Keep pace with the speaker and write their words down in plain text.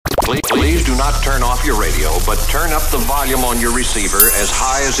Please do not turn off your radio, but turn up the volume on your receiver as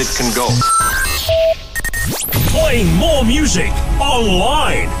high as it can go. Playing more music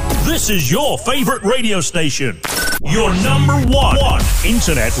online. This is your favorite radio station. Your number one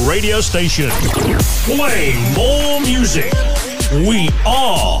internet radio station. Playing more music. We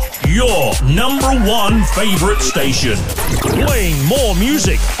are your number one favorite station. Playing more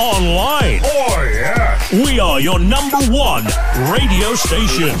music online. Oh, yeah. We are your number one radio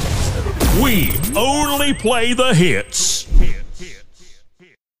station. We only play the hits.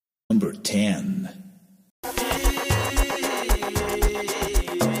 Number 10.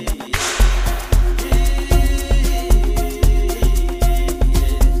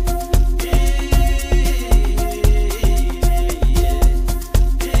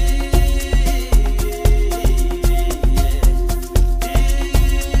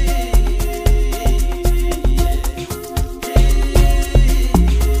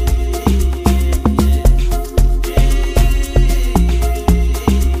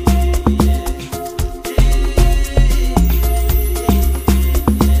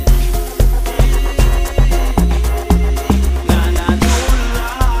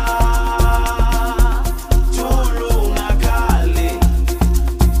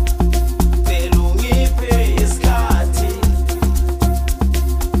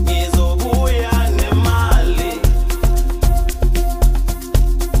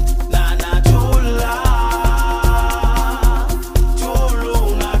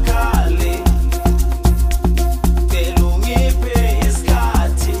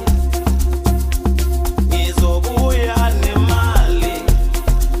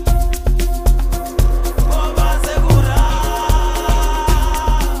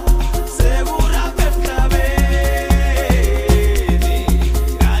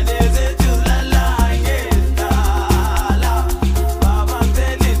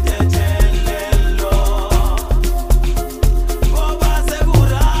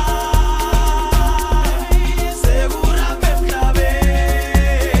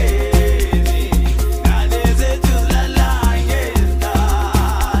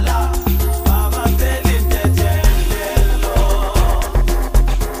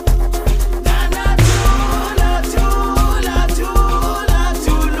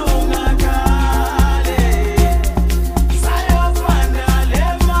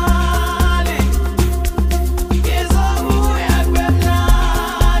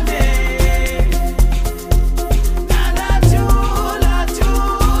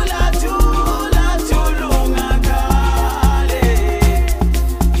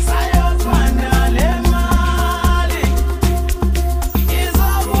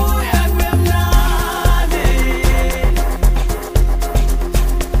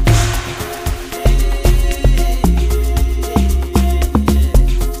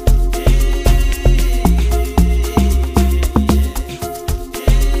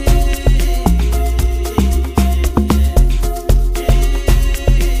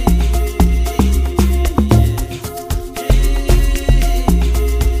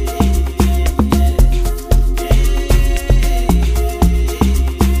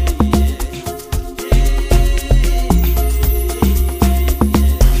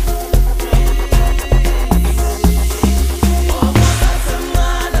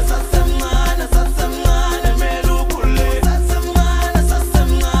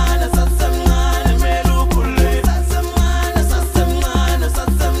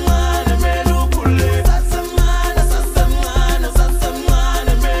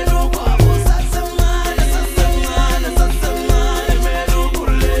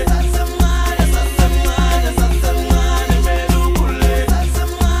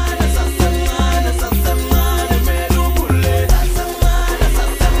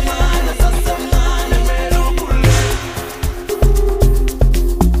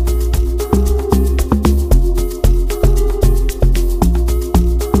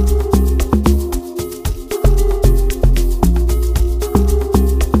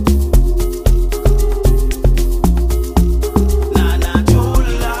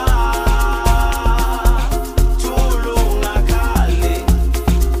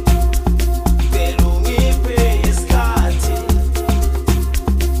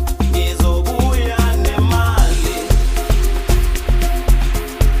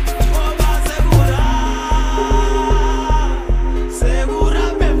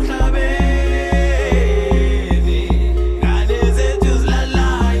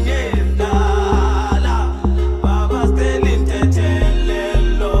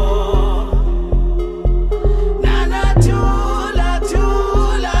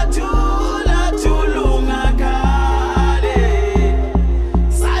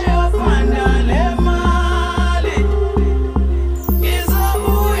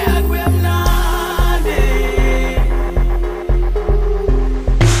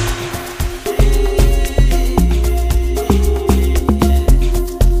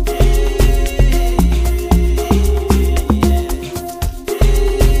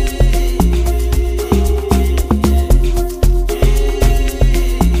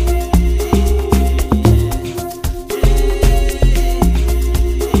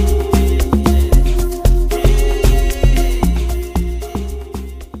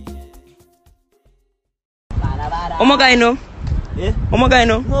 Omo kae no? Eh? Omo kae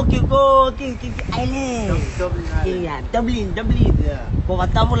no? King Island. Dublin. Yeah. Ko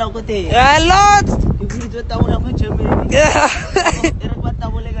katamula ko te. A lot. Ibito tamula ko Germany. Era ko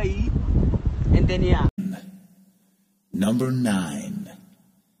tamula kai. And then yeah. Number 9.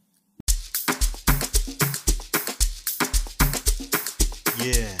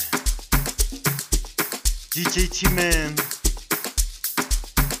 Yeah. DJ T-Man.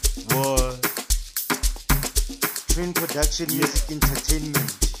 What? Train Production Music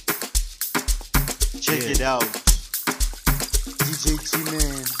Entertainment. Check it out. DJ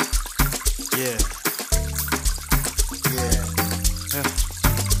T-Man. Yeah.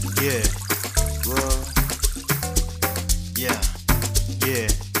 Yeah. What? Yeah.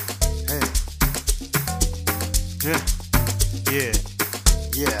 Hey.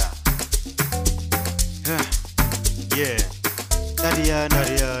 Yeah.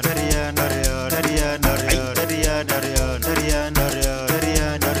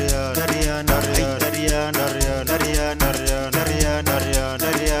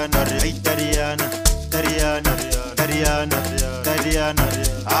 Dariana.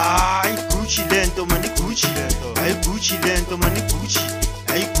 Ay, Gucci lento, mani Gucci lento. Ay, Gucci lento, mani Gucci.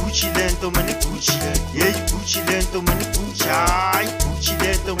 Ay, Gucci lento, mani Gucci. Yeah, Gucci lento, mani Gucci. Ay, Gucci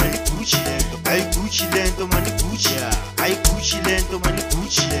lento, mani Gucci. Ay, Gucci lento, mani Gucci. Ay, Gucci lento, mani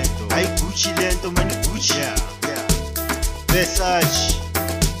Gucci. Ay, Gucci lento, mani Gucci. Versace,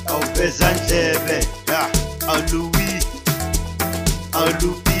 au Bezandlebe, au Louis, au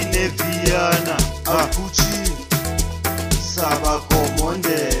Lupine Viana, au Gucci, Sabaco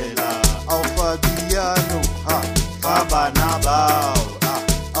Mondela, au Fabiano, Fabana Bao,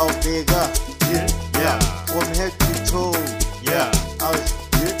 au Vega, yeah, from head to toe, yeah, au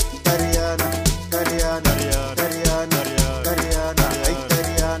Dariana,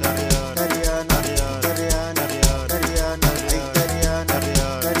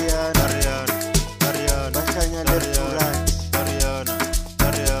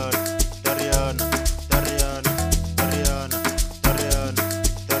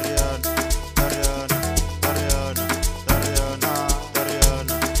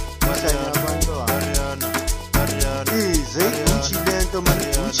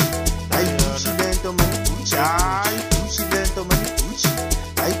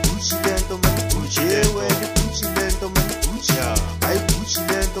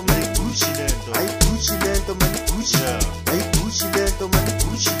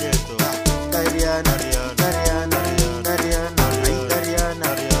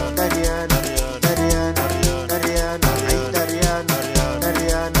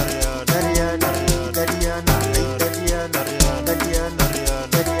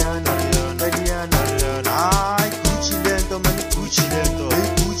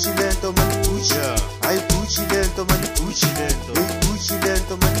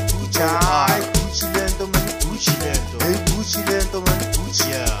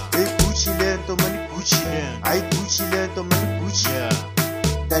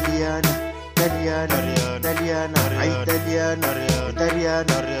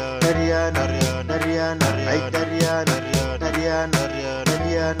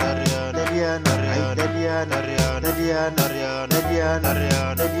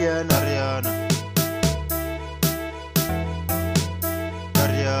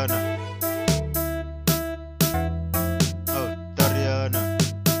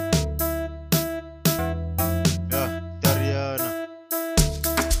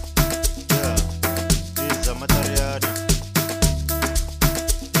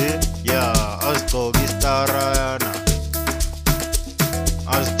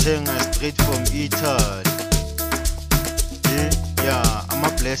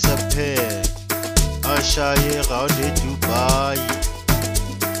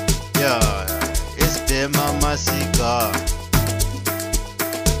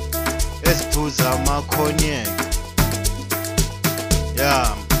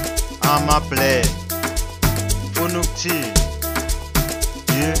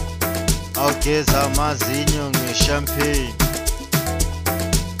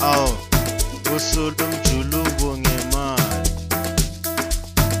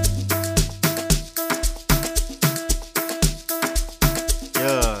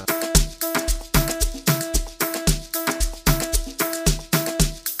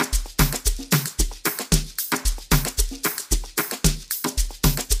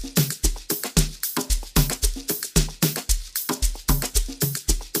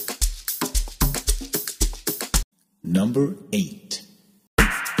 Number 8.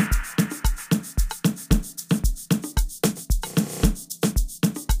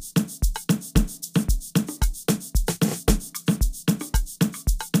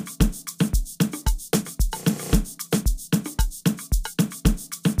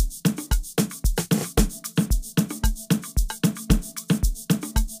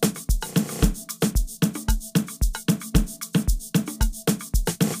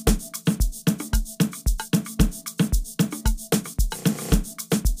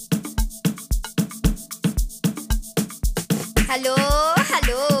 Hallo,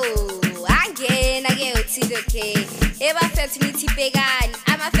 angena ke uthile okay. Ebafethu ngithi bhekani,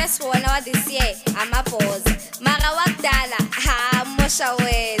 ama-first one wa this year, amabhoza. Mara wakudala, ha mosha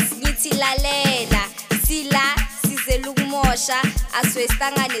wes, ngithi lalela, sila sizela ukumosha,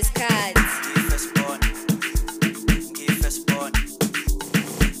 aswestanga nesikhathi.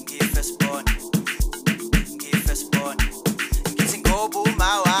 Ngithi ngoba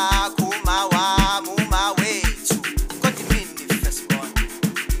uma wakho, uma wami, uma wethu. Kodwa imini first born.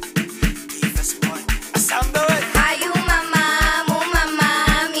 Asamba wethu. Hayu mama, mu mama,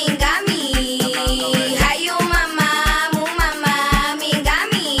 mingami. Hayu mama, mu mama,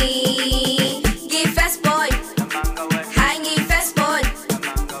 mingami. Ngi first born. Hayi ngi first born.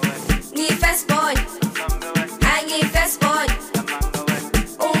 Ngi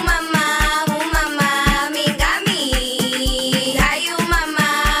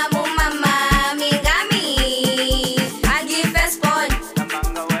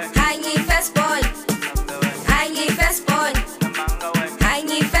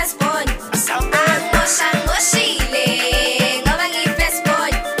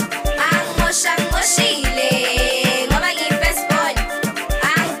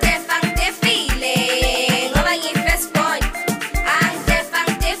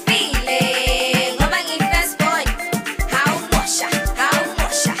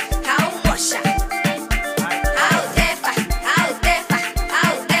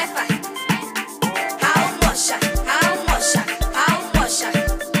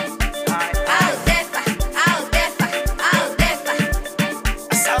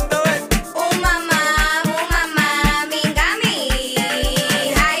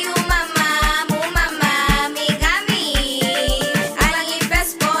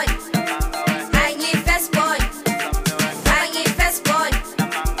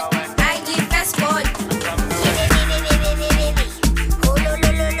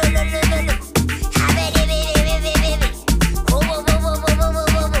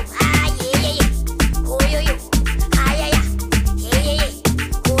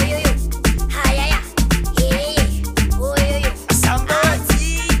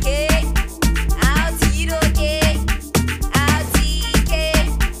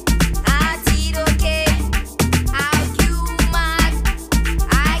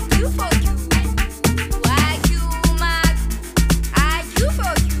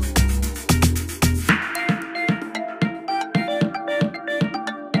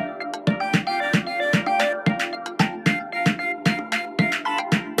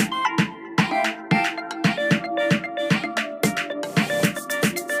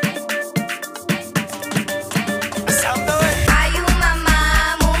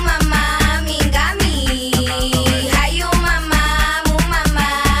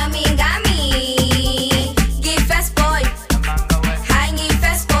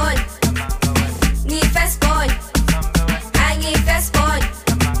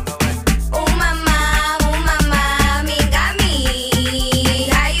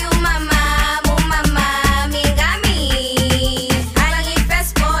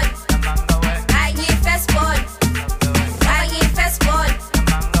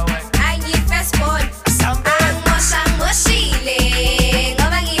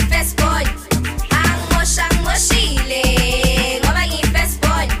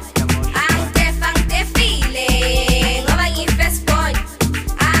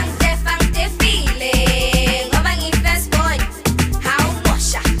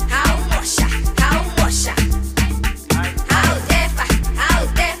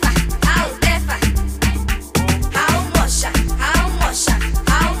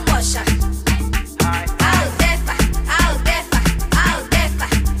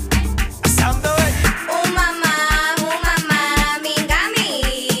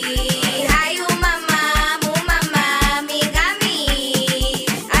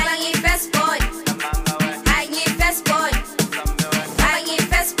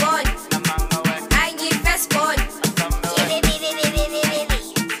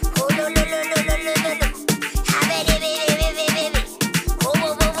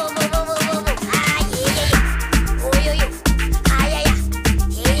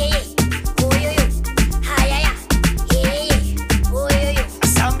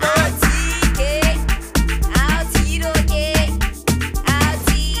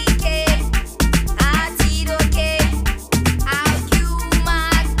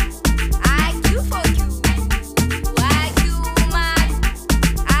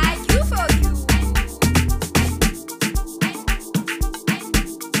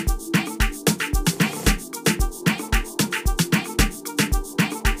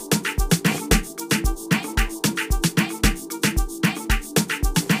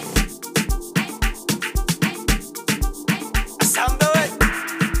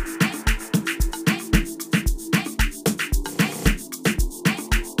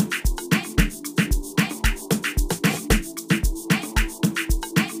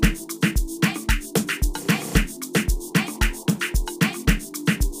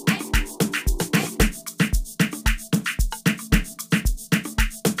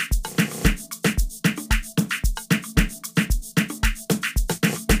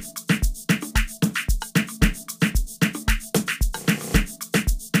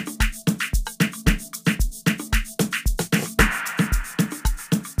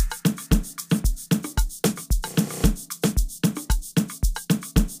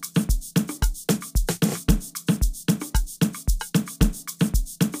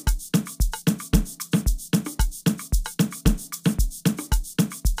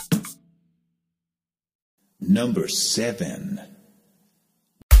Number 7.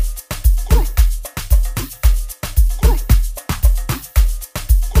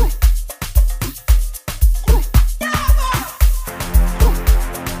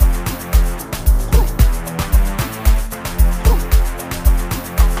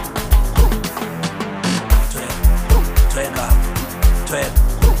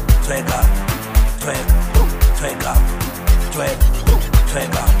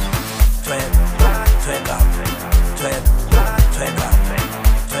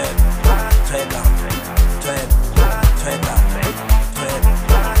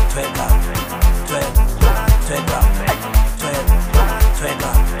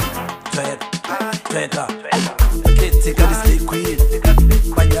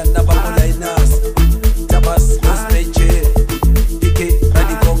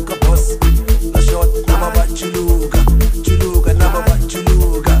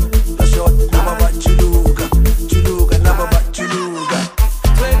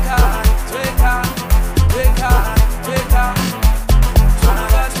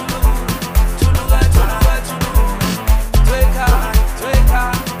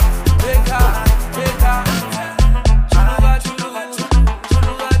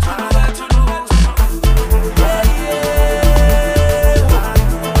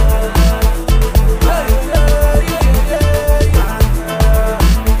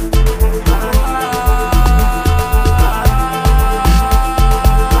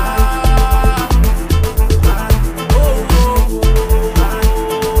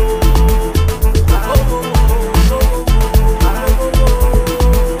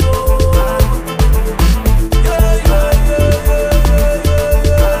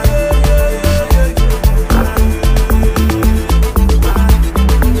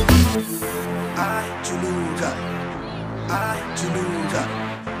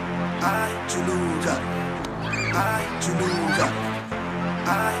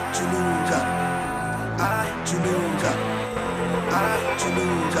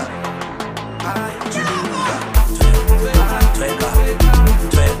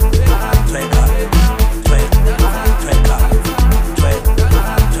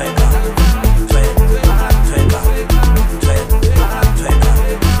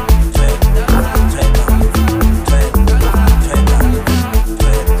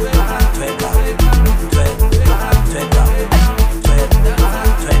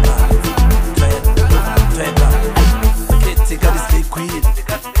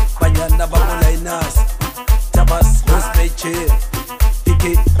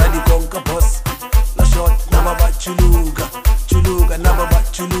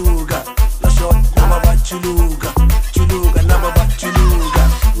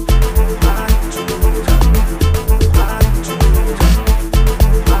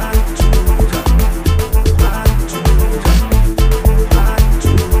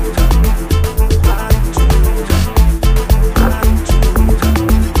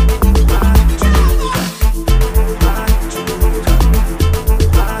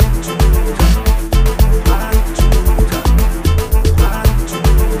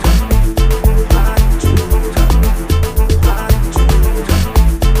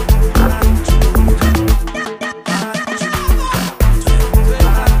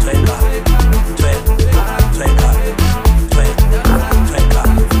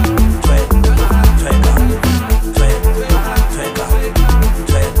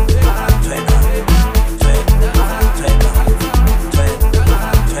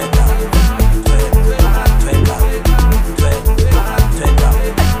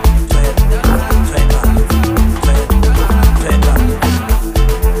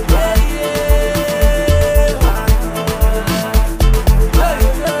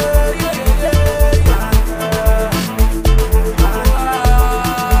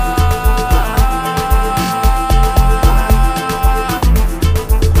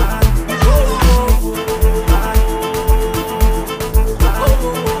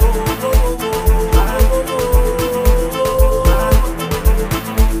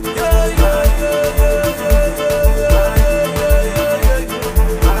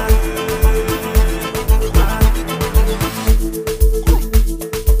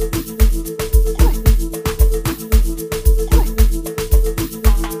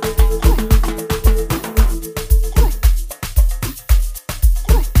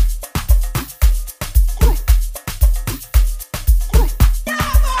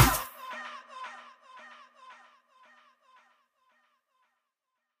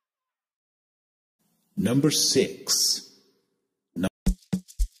 Number 6.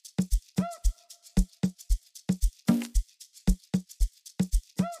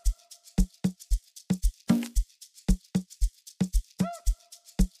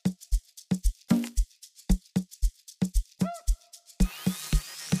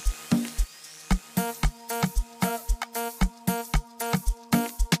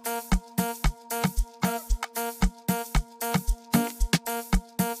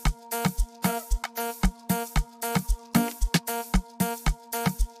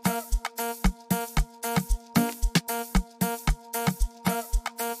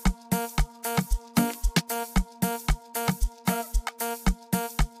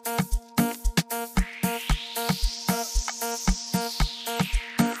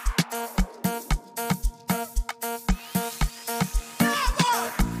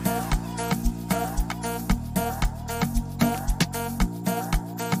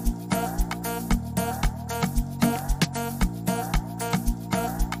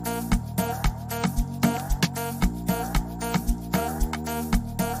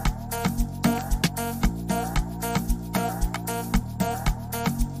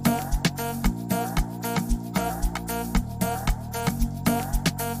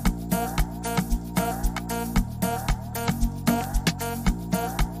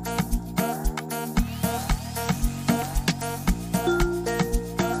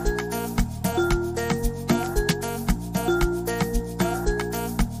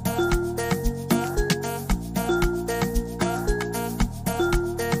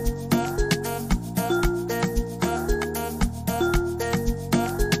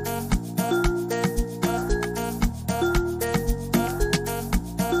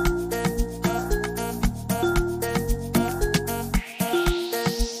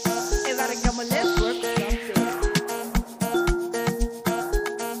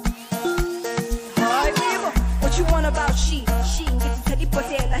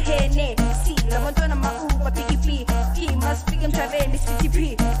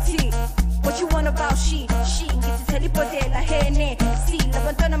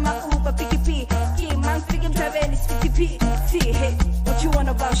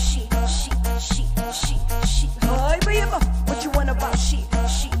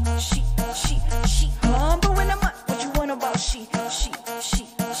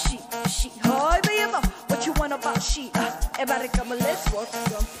 ebarikama, let's walk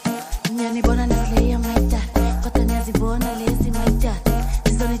something. Nyani bona naslaya my dad, kota nyazi bona lazy my dad.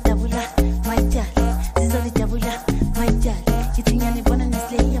 Zizoni tabula my dad, zizoni tabula my dad. Iti nyani bona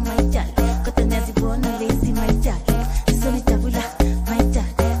naslaya my dad, kota nyazi bona lazy my dad. Zizoni tabula my dad,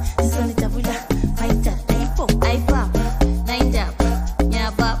 zizoni tabula my dad. Aipo, aipa, naindap,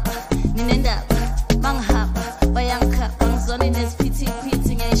 nyabap, ninendap, manghapa, bayangka, bangzoni nes piti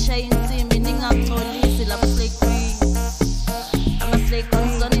piti ngesha inzimi ningamnolisi la flake.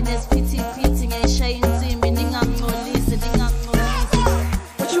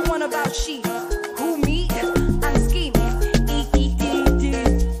 What you want about she? Who me? I'm scheming. E-E-D-D.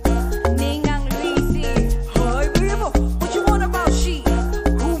 Ningang Luisi. Hi, Bibo. What you want about she?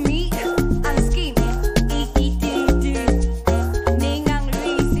 Who me? I'm scheming. E-E-D-D. Ningang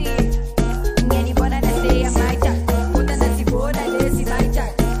Luisi. Nyani bona na say I'm my dad. Kuta na si bona lazy my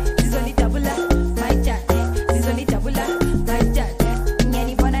dad. Zizoni tabula my dad. Zizoni tabula my dad.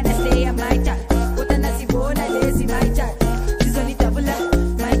 Nyani bona na say I'm my dad. Kuta na si bona lazy my dad. Zizoni tabula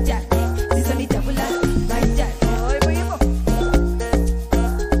my dad. Zizoni tabula my dad. Oi, Bibo.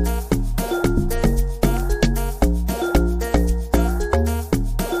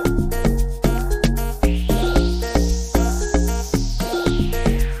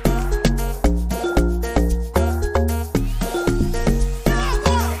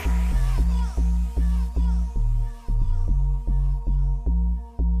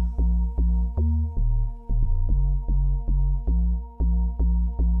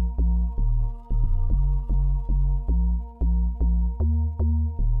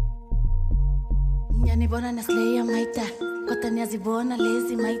 Nyani bona naslaya my dad, kota nyazi bona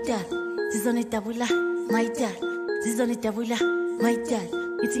lazy my dad. Zizoni tabula my dad, zizoni tabula my dad.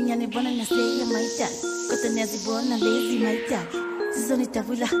 Iti nyani bona naslaya my dad, kota nyazi bona lazy my dad. Zizoni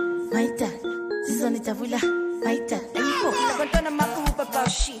tabula my dad, zizoni tabula my dad. Aipo, Labantwana makuba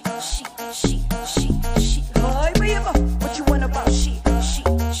about she. Hi, Bibo. What you want about she?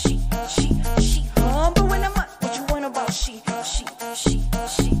 Humble when I'm up. What you want about she?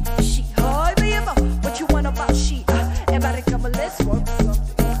 Hi, Bibo. What you want about she? Ebarikama, let's walk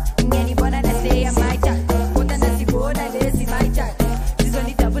something. Nyani bona na say I'm my dad. Kuta na si bona lazy my dad.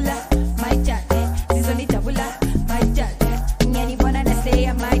 Zizoni tabula my dad. Zizoni tabula my dad. Nyani bona na say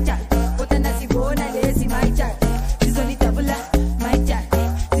I'm my dad. Kuta na si bona lazy my dad. Zizoni tabula my dad.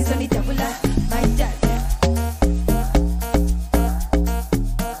 Zizoni tabula my dad.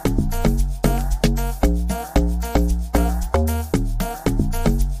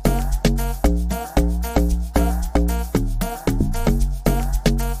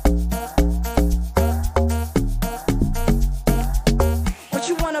 What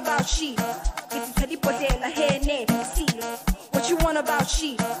you want about she? It's Teddy Podella, hair net, see. What you want about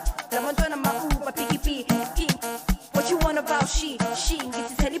she? Lamantona Mauba, Piki Piki. What you want about she?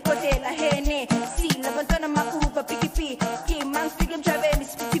 It's Teddy Podella, hair net, see. Lamantona Mauba, Piki Piki. Man, figure travel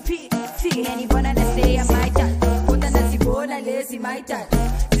is Piki Piki. Anyone that say I'm my dad. Put an Azibona, lazy my dad.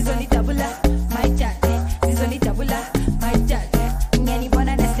 Zizoni tabula, my dad. Zizoni tabula, my dad. Anyone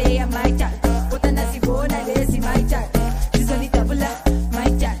that say I'm my dad. Put an Azibona, lazy my dad. Zizoni tabula, my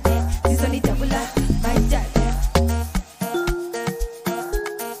dad. Zizoni tabula, my dad.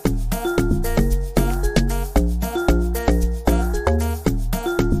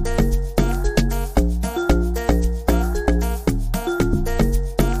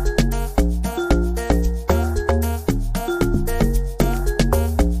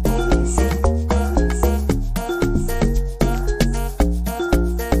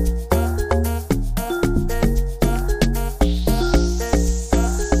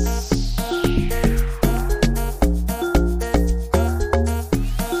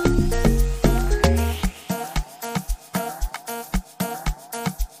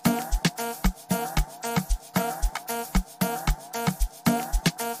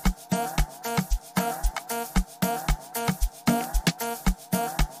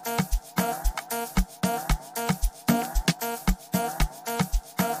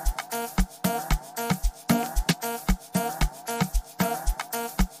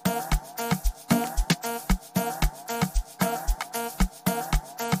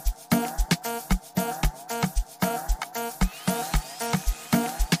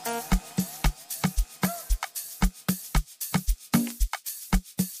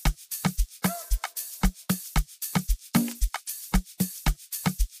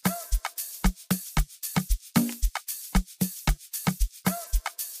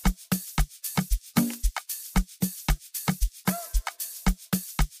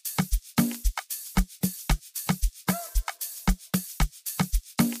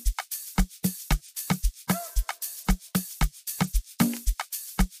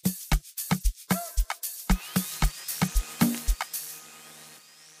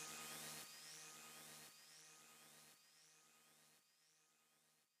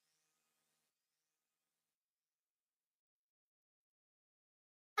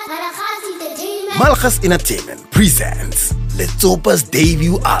 Malchus Entertainment presents Letsopa's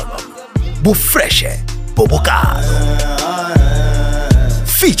debut album, Bufreshe Bobokado,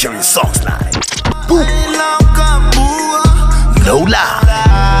 featuring songs like Boo, Lola,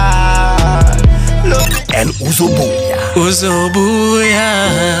 and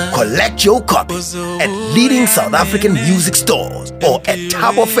Uzobuya. Collect your copies at leading South African music stores or at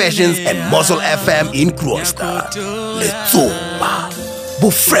Tabo Fashions and Muscle FM in Kroonstad. Letsopa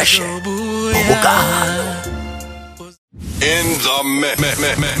Bufreshe Bobokado. In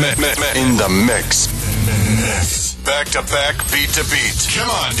the mix. Back to back, beat to beat. Come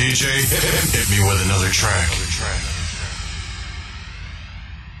on, DJ. Hit me with another track.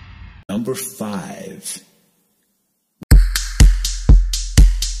 Number 5.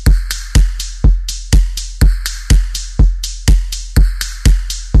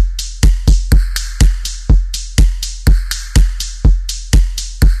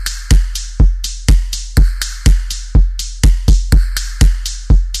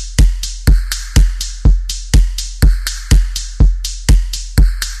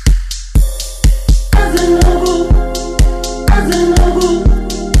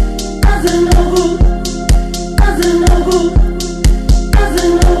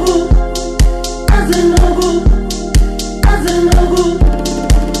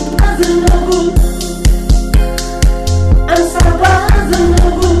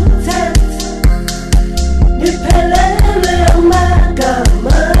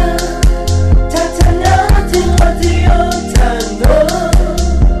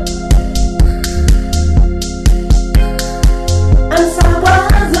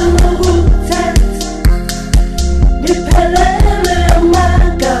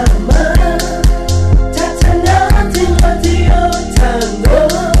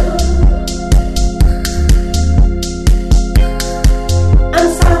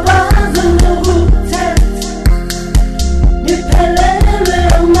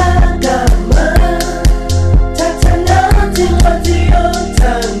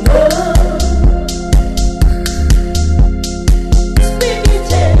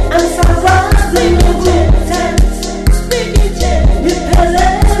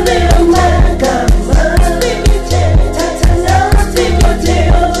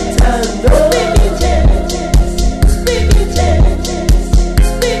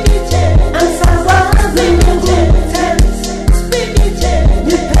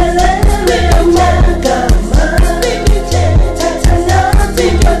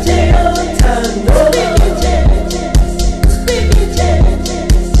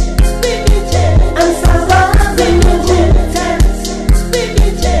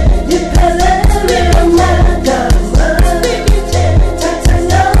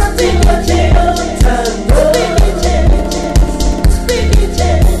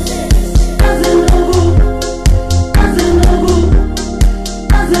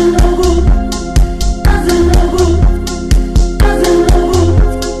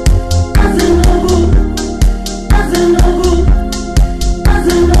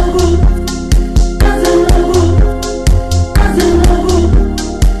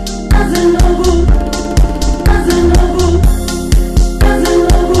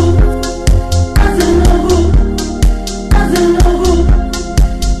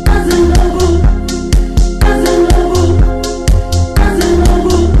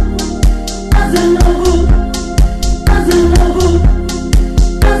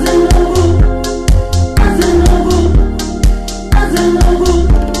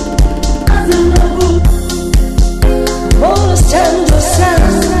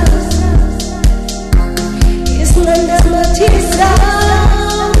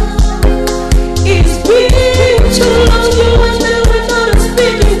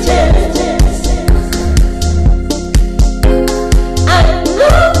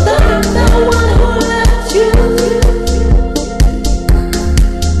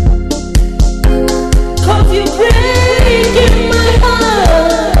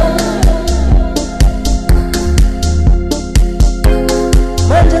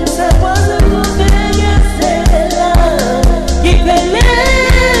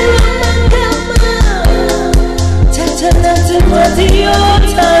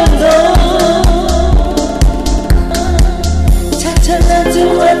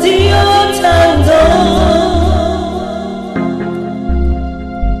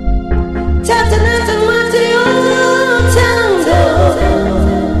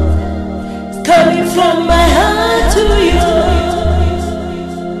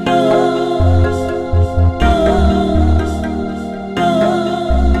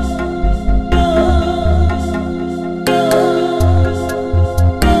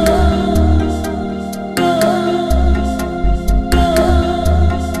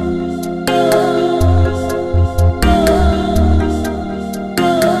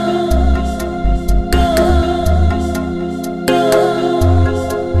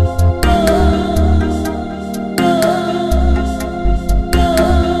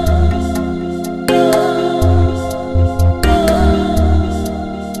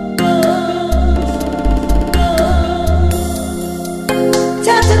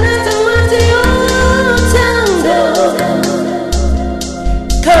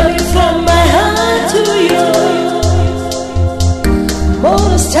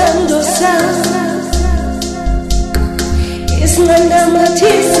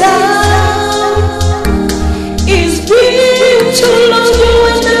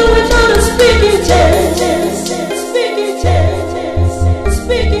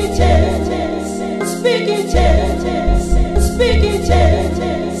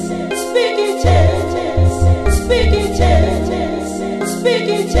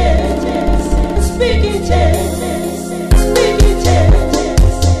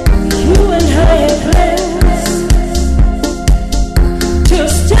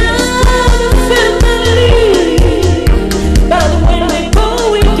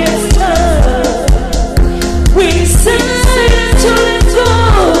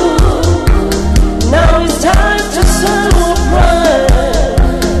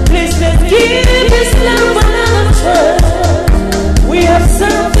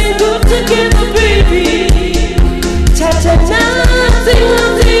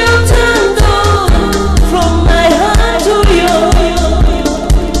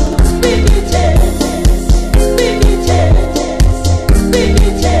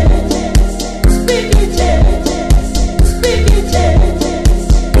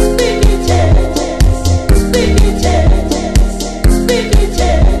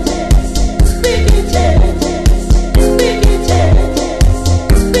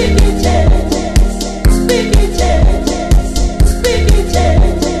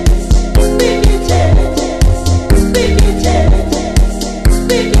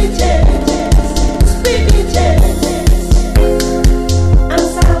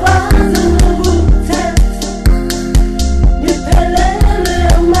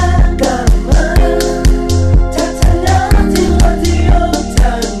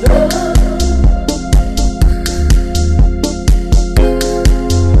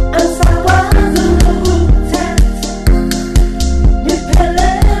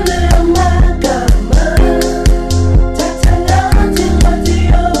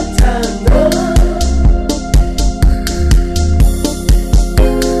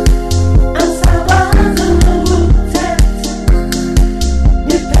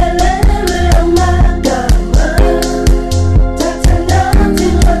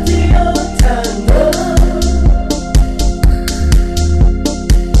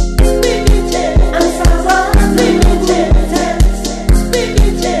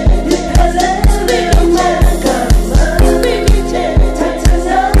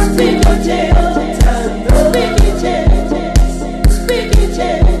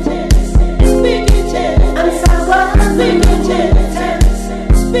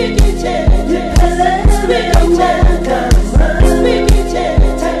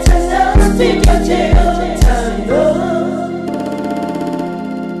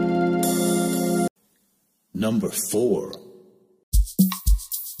 Number 4.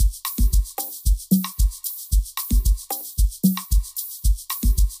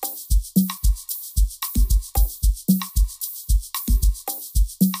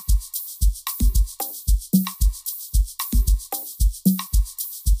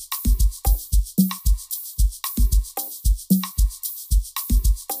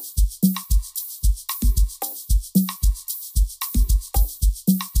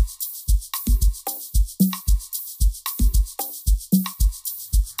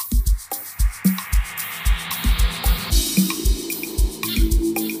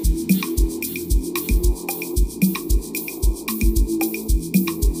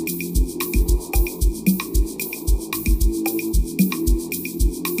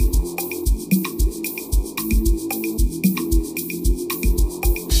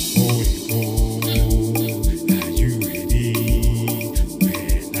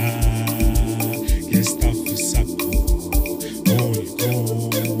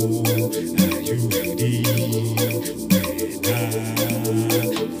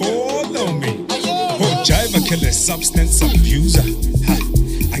 Substance abuser, ha,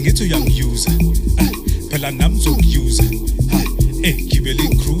 angithi uyangiyuza, phela nami ngizokuyuza, ha, gibele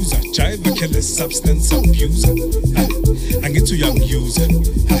cruiser, jive killer substance abuser, ha, angithi uyangiyuza,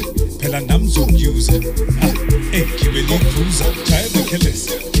 ha, phela nami ngizokuyuza, ha, gibele cruiser, jive killers,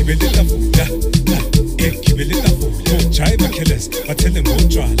 gibele lavula, ha, gibele lavula, jive killers, bathele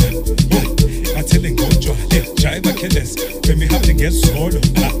ngotshwala, bathele ngotshwala, jive killers, bemi hambe ngesolo,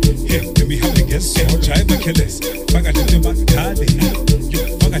 ha, bemi hambe ngesolo, jive killers. Faka lento makhali,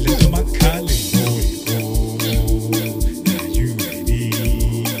 faka lento makhali. Are you ready?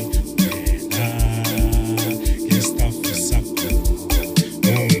 Get stuff for supper.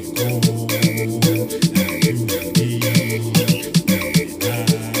 Are you ready?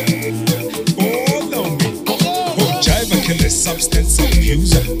 Follow me. Oh, jive killer, substance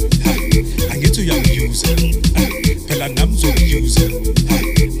abuser. I get to young user. Pela namzo.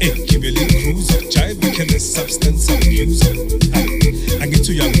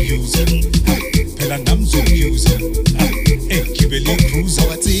 angithi uyangiyuza phela nami ngizokuyuza gibele cruiser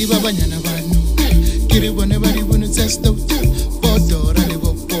watsiba abanyana banu kiribone baribona tsesto bodora le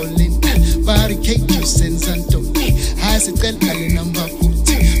bopolin bari cake you senzanto asicela le number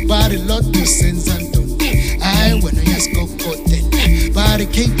futhi bari lot you senzanto I wena yaskokote bari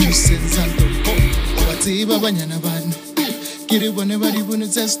cake you senzanto watsiba abanyana banu kiribone baribona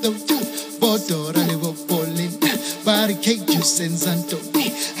tsesto bodora le bopolin bari cake you senzanto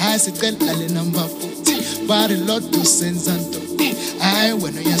asicela le number futhi bari lot you senzanto I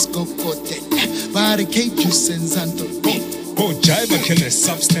wena yaskokote bari cake you senzanto jive killer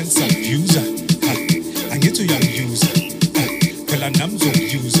substance abuser angithi uyangiyuza phela nami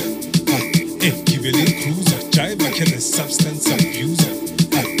ngizokuyuza gibele cruiser jive killer substance abuser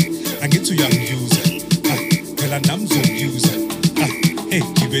angithi uyangiyuza phela nami ngizokuyuza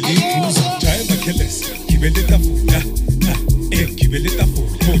gibele cruiser jive killers gibele tafula gibele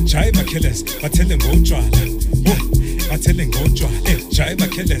tafula jive killers bathele ngotshwala bathele ngotshwala jive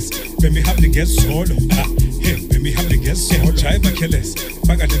killers bemihambe ngezolo bemihambe ngezolo jive killers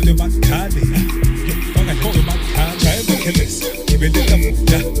faka lento emakhali faka lento emakhali jive killers gibele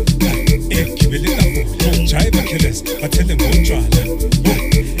tafula gibele tafula jive killers bathele ngotshwala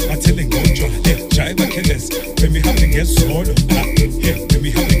bathele ngotshwala jive killers bemihambe ngezolo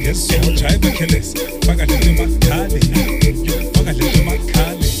bemihambe ngezolo jive killers faka lento emakhali faka lento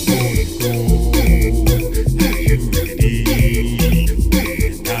emakhali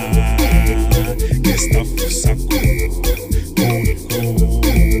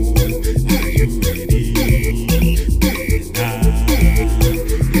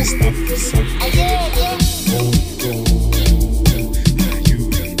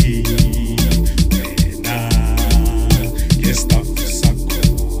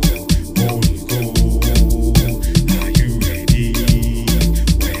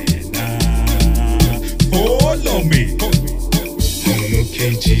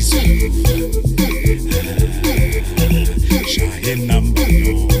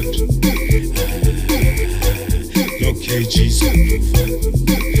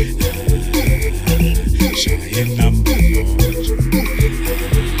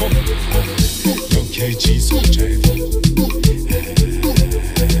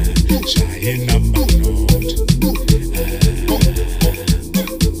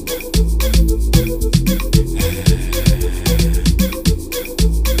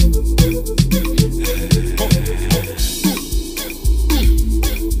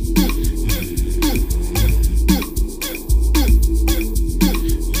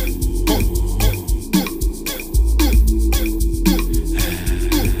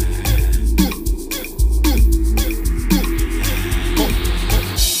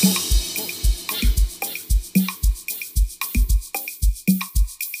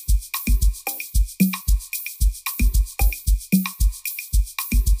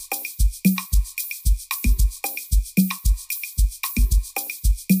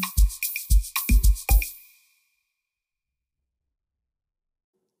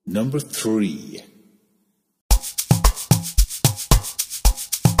Number 3.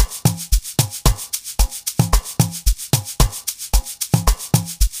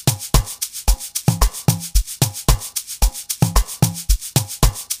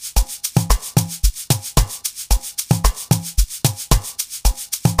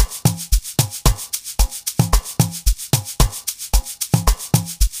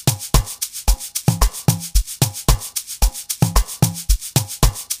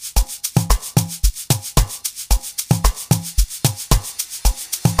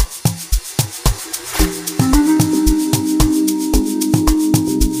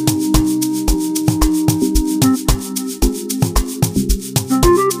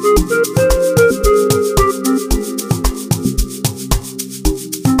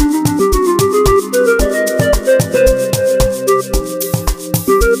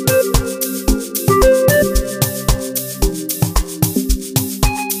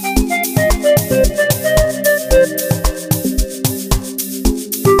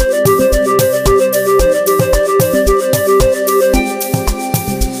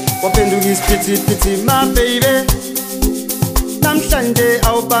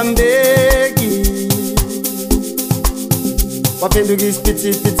 Wapendugis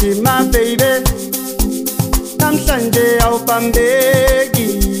piti piti my baby Namhlanje awupambeki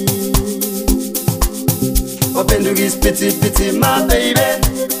Wapendugis piti piti my baby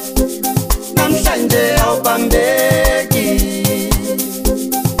Namhlanje awupambeki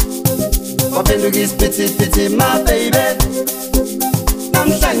Wapendugis piti piti my baby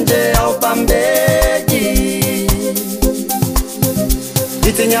Namhlanje awupambeki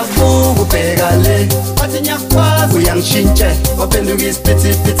Ngithi ngiyabuka ubheka le wathi ngiyakwazi uyangishintshe waphenduka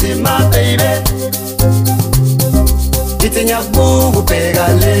isiphithiphithi my baby. Ngithi ngiyabuka ubheka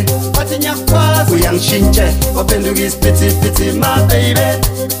le wathi ngiyakwazi uyangishintshe waphenduka isiphithiphithi my baby.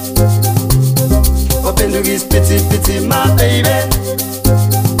 Waphenduka isiphithiphithi my baby.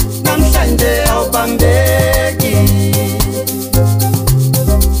 Namhlanje awubambeki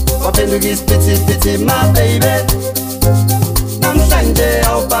waphenduka isiphithiphithi my baby. Namhlanje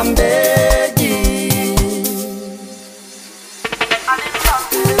awubambeki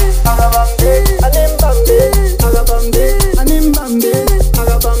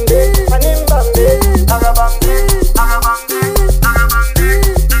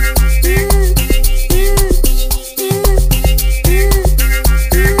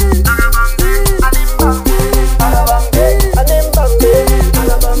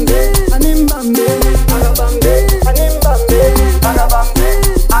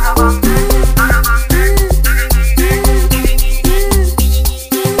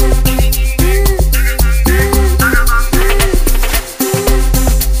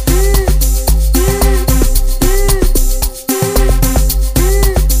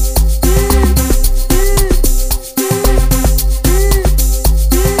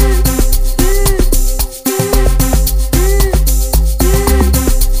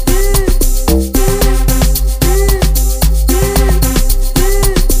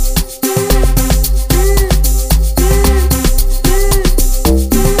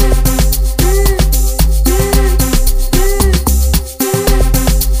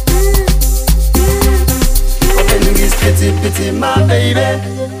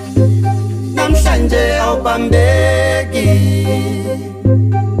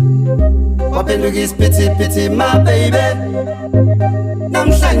pity my baby.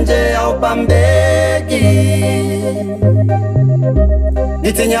 Namhlanje awubambeki.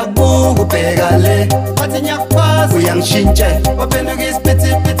 Ngithi ngiyabuka ubheka le wathi ngiyakwazi uyangishintshe waphenduka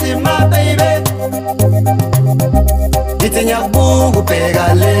isiphithiphithi my baby. Ngithi ngiyabuka ubheka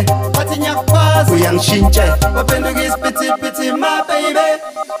le wathi ngiyakwazi uyangishintshe waphenduka isiphithiphithi my baby.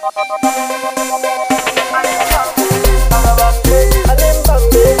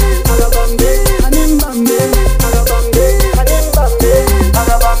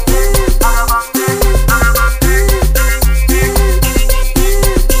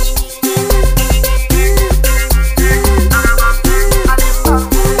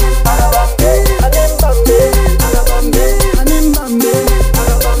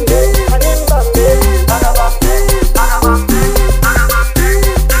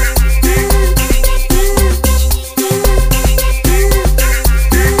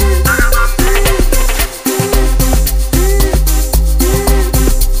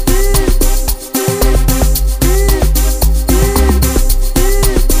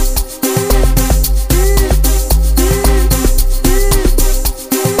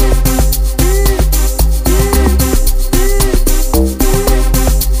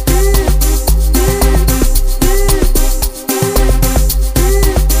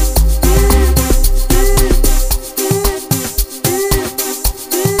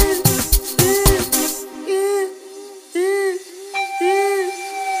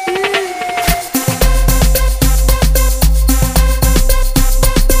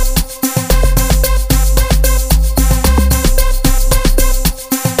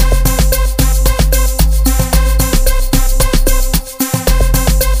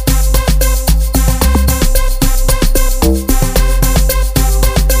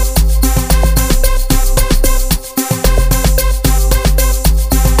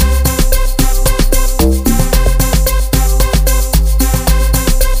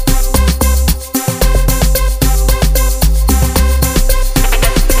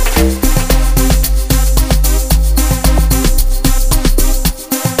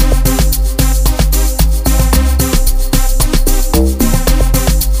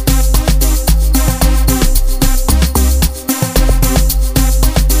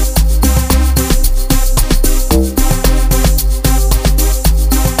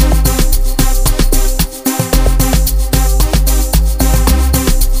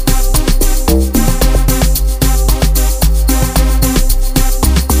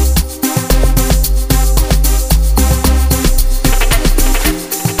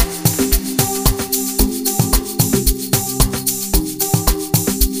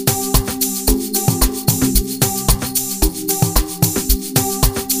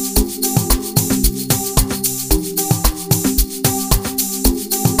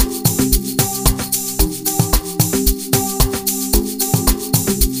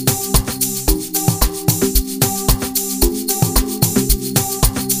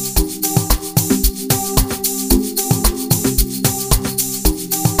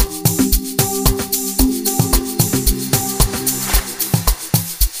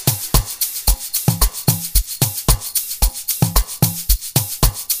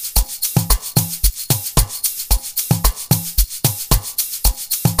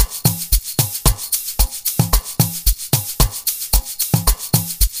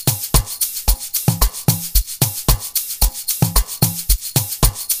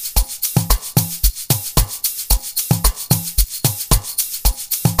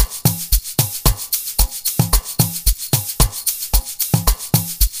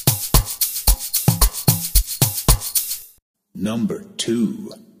 number 2.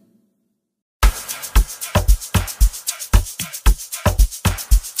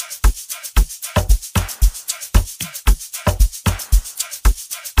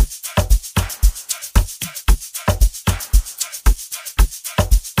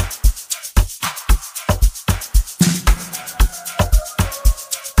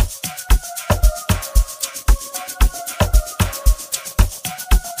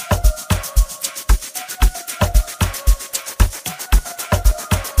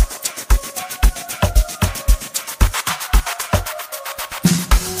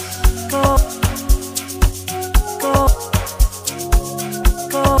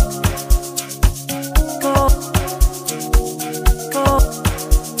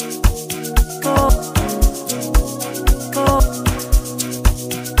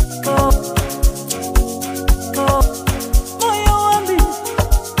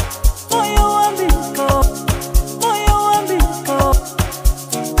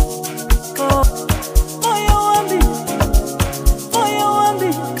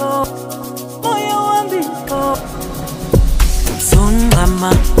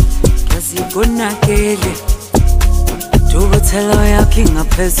 konakele Tubothela yakhe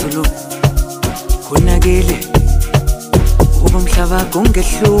ngaphezulu konakele Ubumhlaba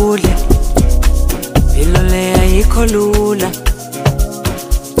kungehlule Impilo le ayikho lula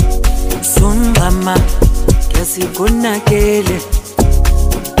Sungama kesi konakele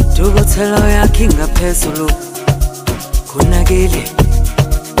Tubothela yakhe ngaphezulu konakele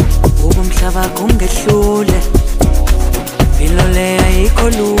Ubumhlaba kungehlule Impilo le ayikho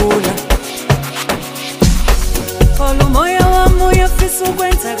lula Kolo moya wami uyafisa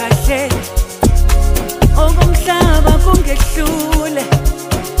ukwenza kahle Okumhlaba kungehlule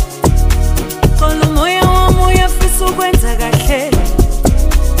Kolo moya wami uyafisa ukwenza kahle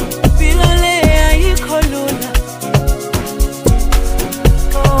Impilo le ayikho lula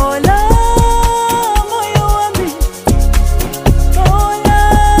Kola moya wami Kola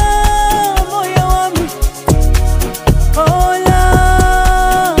moya wami Kola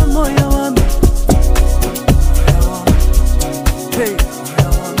moya wami Hey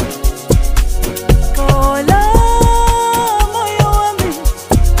Kola moya wami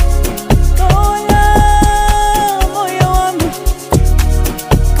Kola moya wami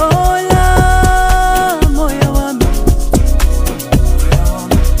Kola moya wami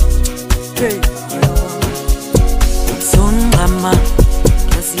Hey Sungama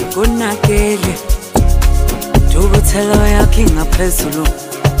yasikonakele Tubothela yakhe ngaphezulu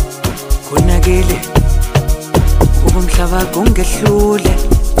konakele Ubumhlaba kungehlule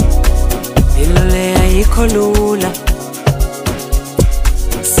Impilo le ayikho lula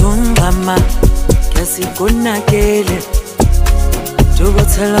Sungama yasikonakele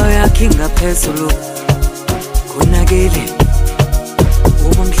Tubothela yakhe ngaphezulu konakele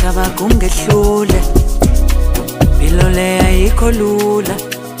Ubumhlaba kungehlule Impilo le ayikho lula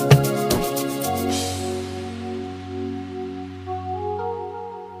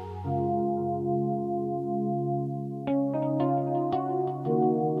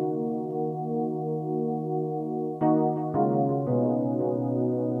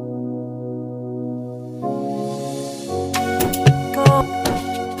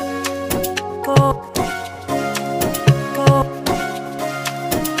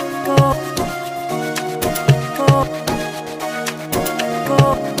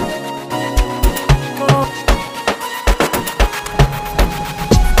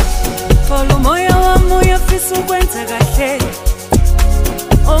Kolo moya wami uyafisa ukwenza kahle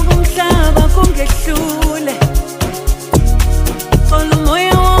Okumhlaba kungehlule Kolo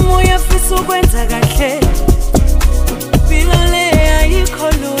moya wami uyafisa ukwenza kahle Impilo le ayikho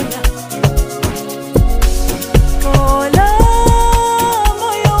lula Kola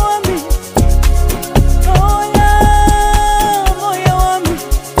moya wami Kola moya wami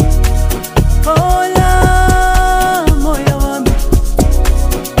Kola moya wami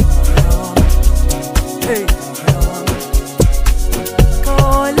Hey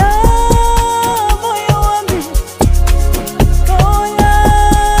Kola moya wami Kola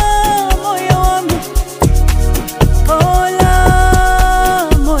moya wami Kola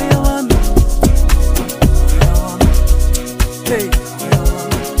moya wami Hey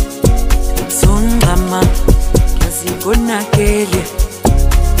Sungama yasikonakele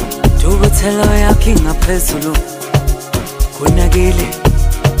Tubothela yakhe ngaphezulu konakele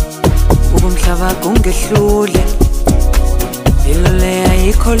Ubumhlaba kungehlule Impilo le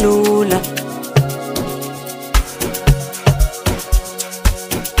ayikho lula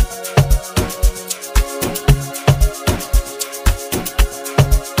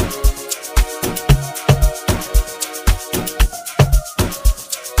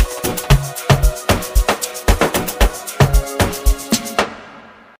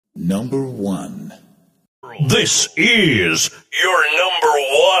This is your number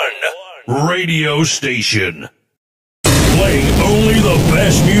 1 radio station. Playing only the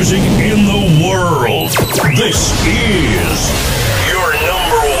best music in the world. This is your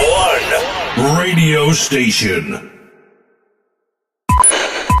number 1 radio station.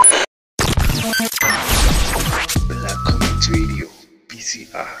 Black Community Radio,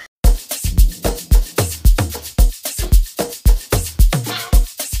 BCR.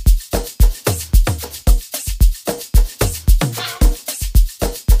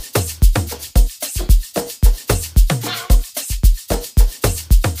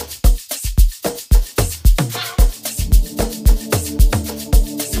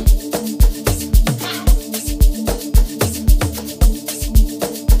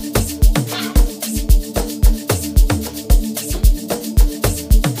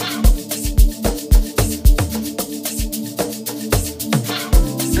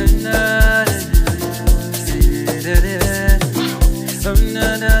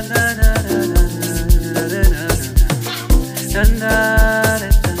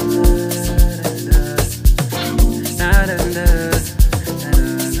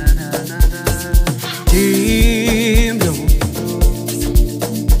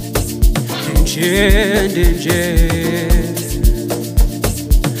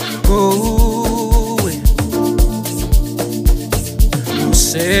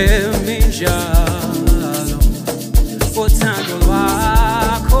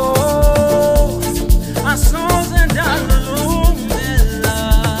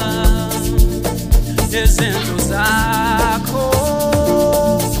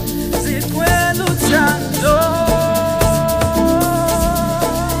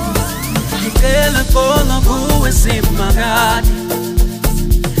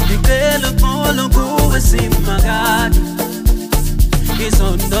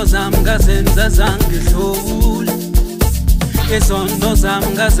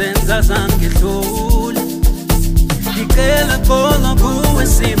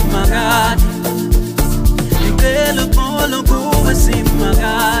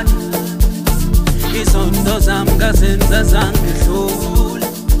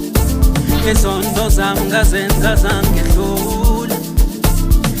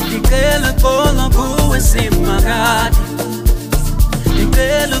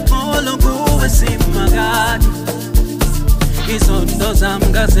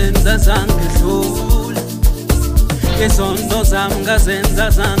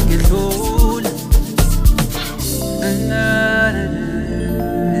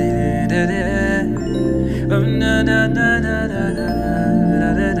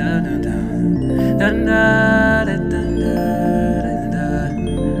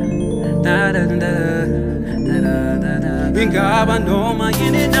 Ingaba noma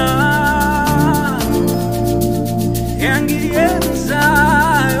yini na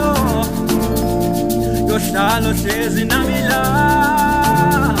engiyenzayo yohlala hlezi nami la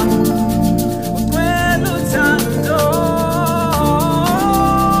ucela uthando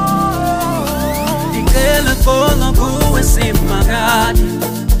ngicela khona kuwe simangani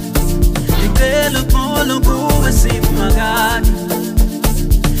ngicela khona kuwe simangani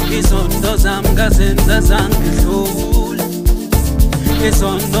izondo zami ngazenza zangidlula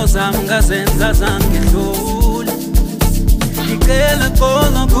izondo zami ngazenza zangidlula ngicela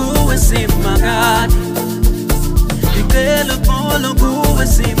khona kuwe simangani ngicela khona kuwe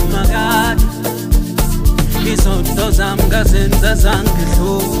simangani izondo zami ngazenza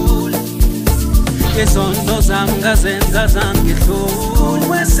zangidlula izondo zami ngazenza zangidlula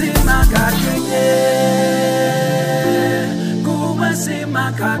kuwe simangani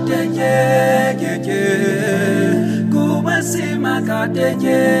Simakateye, kuba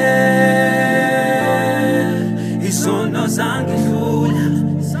simakateye, isono zangidlula,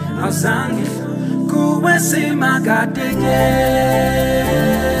 azangidlula, kuba simakateye,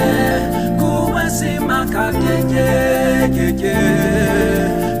 kuba simakateye,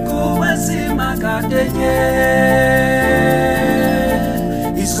 kuba simakateye,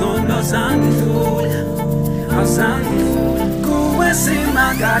 isono zangidlula, azangidlula.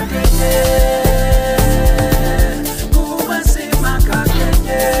 Simakateye, kuba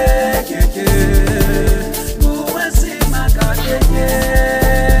simakateye, kuba simakateye,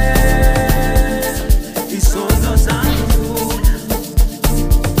 isono zangidlula,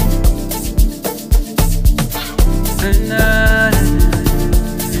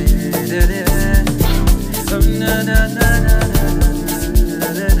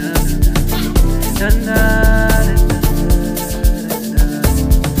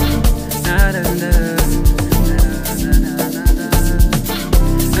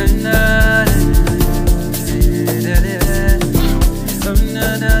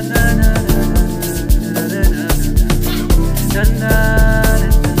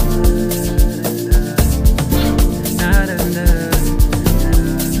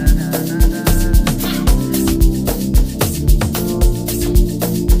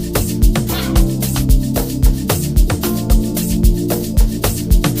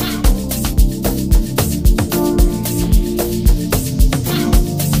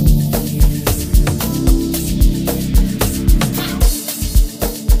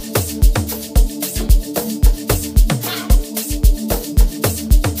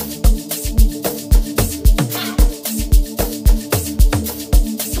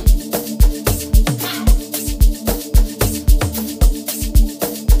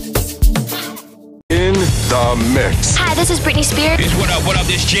 The Mix. Hi, this is Britney Spears. What up,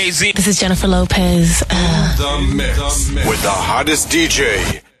 this Jay-Z. This is Jennifer Lopez. The Mix. With the hottest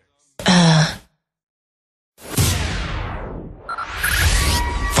DJ. 5,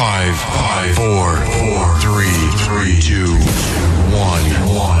 4, 3, 2,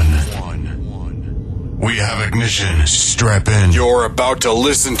 1. We have ignition. Strap in. You're about to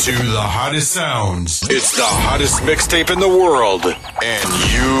listen to the hottest sounds. It's the hottest mixtape in the world, and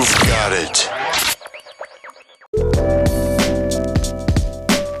you've got it.